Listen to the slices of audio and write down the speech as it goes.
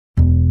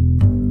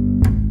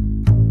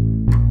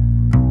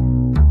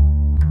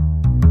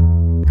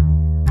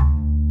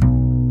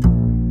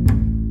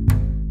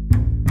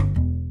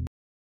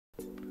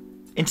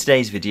In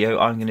today's video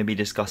I'm going to be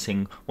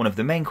discussing one of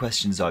the main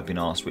questions I've been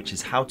asked, which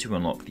is how to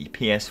unlock the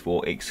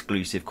PS4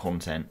 exclusive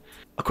content.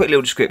 A quick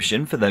little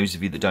description for those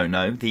of you that don't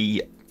know: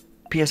 the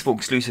PS4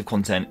 exclusive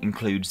content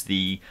includes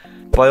the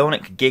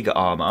bionic giga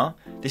armour.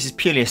 This is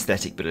purely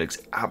aesthetic but it looks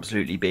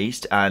absolutely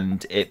beast,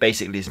 and it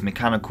basically is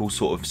mechanical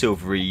sort of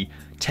silvery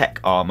tech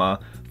armour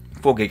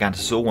for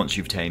Gigantosaur once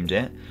you've tamed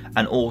it,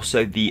 and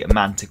also the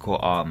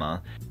manticore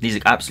armour. These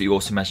look absolutely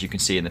awesome, as you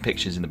can see in the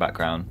pictures in the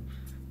background.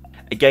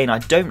 Again, I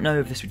don't know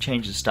if this would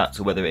change the stats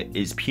or whether it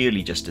is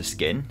purely just a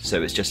skin,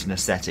 so it's just an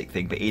aesthetic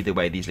thing, but either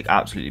way these look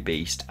absolutely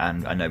beast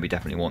and I know we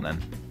definitely want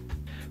them.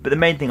 But the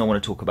main thing I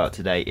want to talk about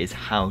today is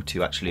how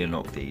to actually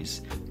unlock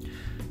these.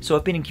 So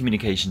I've been in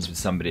communications with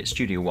somebody at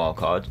Studio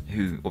Wildcard,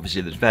 who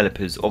obviously are the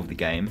developers of the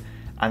game,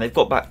 and they've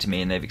got back to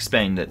me and they've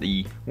explained that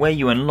the way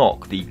you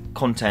unlock the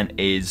content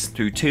is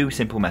through two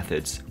simple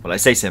methods. Well, I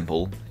say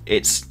simple,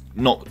 it's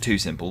not too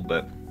simple,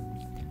 but...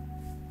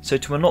 So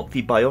to unlock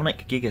the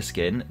bionic giga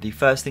skin, the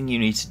first thing you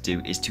need to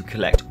do is to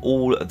collect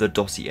all of the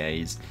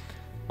dossiers.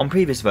 On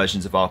previous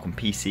versions of Ark on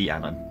PC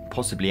and on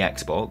possibly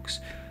Xbox,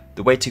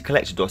 the way to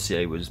collect a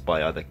dossier was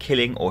by either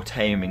killing or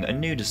taming a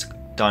new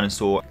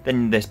dinosaur.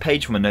 Then this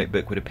page from a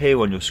notebook would appear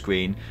on your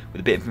screen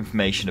with a bit of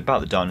information about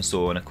the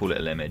dinosaur and a cool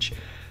little image.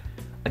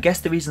 I guess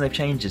the reason they've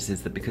changed this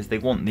is that because they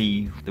want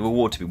the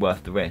reward to be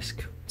worth the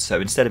risk. So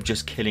instead of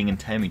just killing and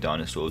taming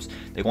dinosaurs,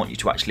 they want you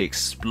to actually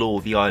explore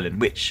the island,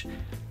 which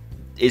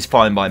is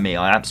fine by me.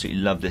 I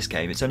absolutely love this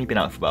game. It's only been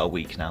out for about a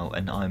week now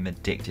and I'm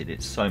addicted.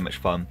 It's so much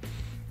fun.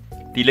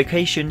 The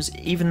locations,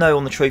 even though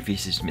on the trophy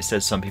system it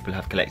says some people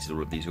have collected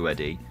all of these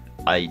already,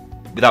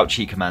 without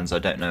cheat commands I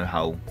don't know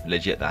how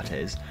legit that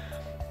is.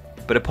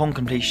 But upon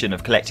completion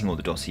of collecting all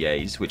the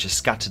dossiers, which are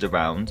scattered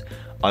around,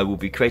 I will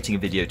be creating a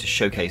video to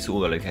showcase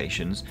all the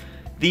locations.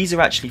 These are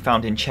actually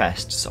found in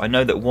chests. I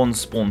know that one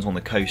spawns on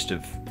the coast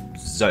of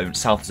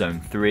South Zone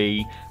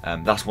 3,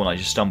 that's one I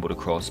just stumbled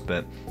across,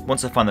 but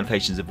once I find the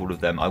locations of all of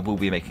them I will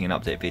be making an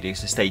update video,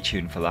 so stay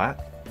tuned for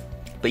that.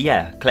 But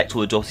yeah, collect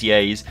all the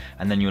dossiers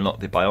and then you unlock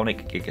the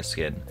bionic giga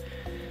skin.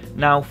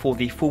 Now for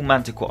the full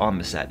manticore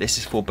armor set, this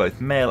is for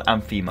both male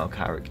and female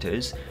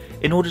characters.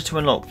 In order to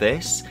unlock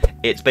this,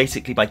 it's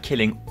basically by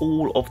killing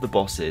all of the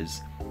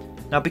bosses.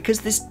 Now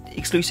because this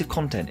exclusive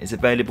content is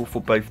available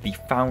for both the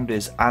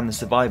Founders and the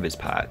Survivors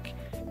pack,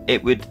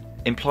 it would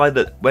imply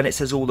that when it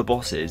says all the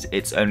bosses,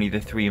 it's only the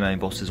three main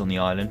bosses on the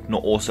island,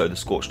 not also the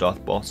Scorched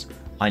Earth boss.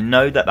 I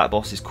know that that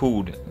boss is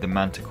called the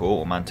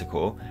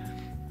Manticore,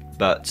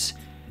 but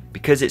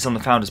because it's on the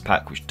Founders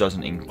pack, which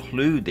doesn't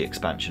include the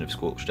expansion of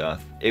Scorched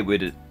Earth, it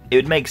would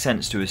make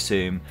sense to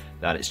assume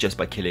that it's just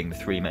by killing the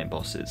three main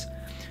bosses.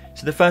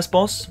 So the first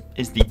boss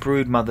is the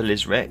Brood Mother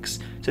Lizrex.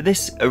 So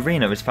this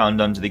arena is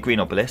found under the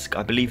green obelisk.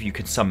 I believe you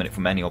can summon it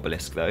from any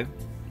obelisk though.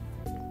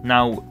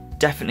 Now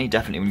definitely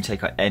when you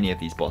take out any of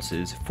these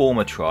bosses, form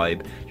a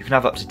tribe. You can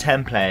have up to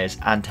 10 players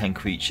and 10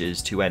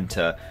 creatures to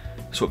enter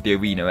sort of the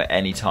arena at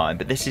any time,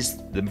 but this is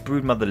the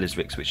Brood Mother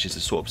Lizrex, which is a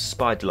sort of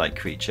spider-like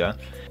creature.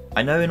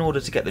 I know in order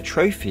to get the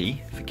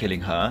trophy for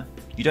killing her,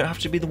 you don't have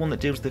to be the one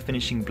that deals the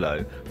finishing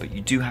blow, but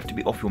you do have to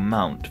be off your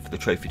mount for the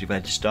trophy to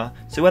register.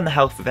 So when the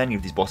health of any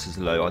of these bosses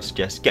are low, I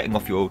suggest getting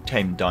off your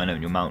tamed dino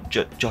and your mount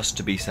just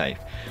to be safe.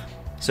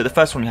 So the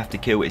first one you have to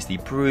kill is the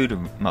Brood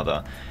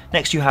Mother.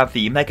 Next you have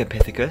the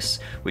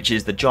Megapithecus, which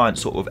is the giant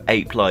sort of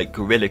ape-like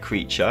gorilla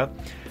creature.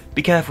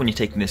 Be careful when you're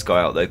taking this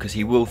guy out though, because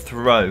he will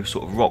throw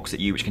sort of rocks at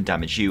you which can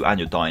damage you and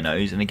your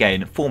dinos. And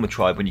again, form a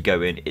tribe when you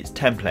go in. It's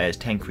 10 players,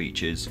 10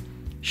 creatures.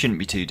 Shouldn't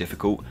be too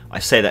difficult. I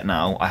say that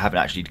now, I haven't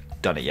actually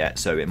done it yet,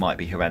 so it might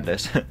be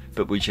horrendous,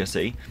 but we shall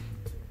see.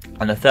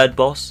 And the third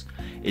boss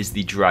is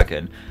the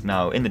Dragon.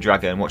 Now in the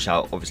Dragon, watch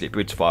out, obviously it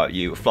breathes fire at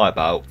you, fly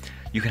about.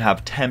 You can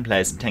have 10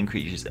 players and 10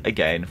 creatures,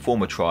 again,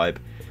 form a tribe.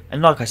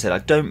 And like I said, I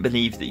don't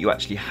believe that you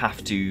actually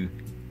have to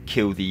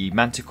kill the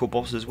Manticore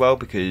boss as well,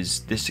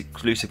 because this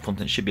exclusive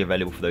content should be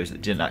available for those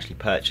that didn't actually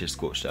purchase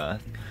Scorched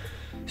Earth.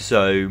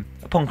 So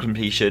upon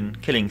completion,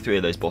 killing 3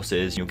 of those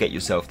bosses, you'll get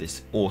yourself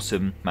this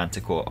awesome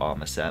Manticore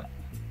armor set.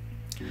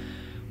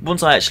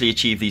 Once I actually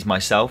achieve these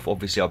myself,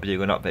 obviously I'll be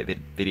doing an update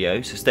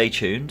video, so stay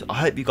tuned. I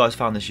hope you guys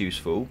found this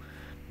useful.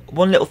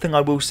 One little thing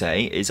I will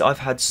say is I've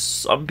had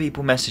some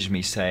people message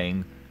me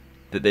saying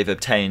that they've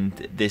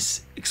obtained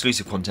this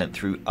exclusive content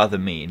through other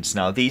means.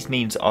 Now these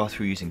means are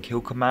through using kill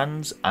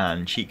commands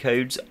and cheat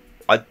codes.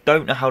 I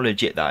don't know how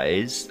legit that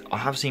is. I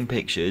have seen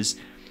pictures.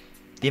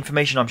 The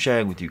information I'm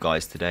sharing with you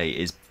guys today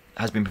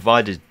has been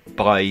provided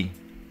by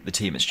the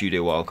team at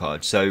Studio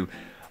Wildcard, so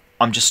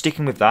I'm just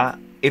sticking with that.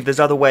 If there's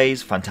other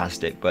ways,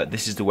 fantastic, but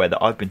this is the way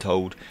that I've been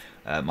told.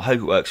 I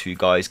hope it works for you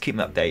guys. Keep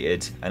me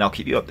updated and I'll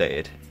keep you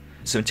updated.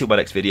 So until my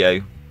next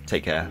video,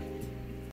 take care.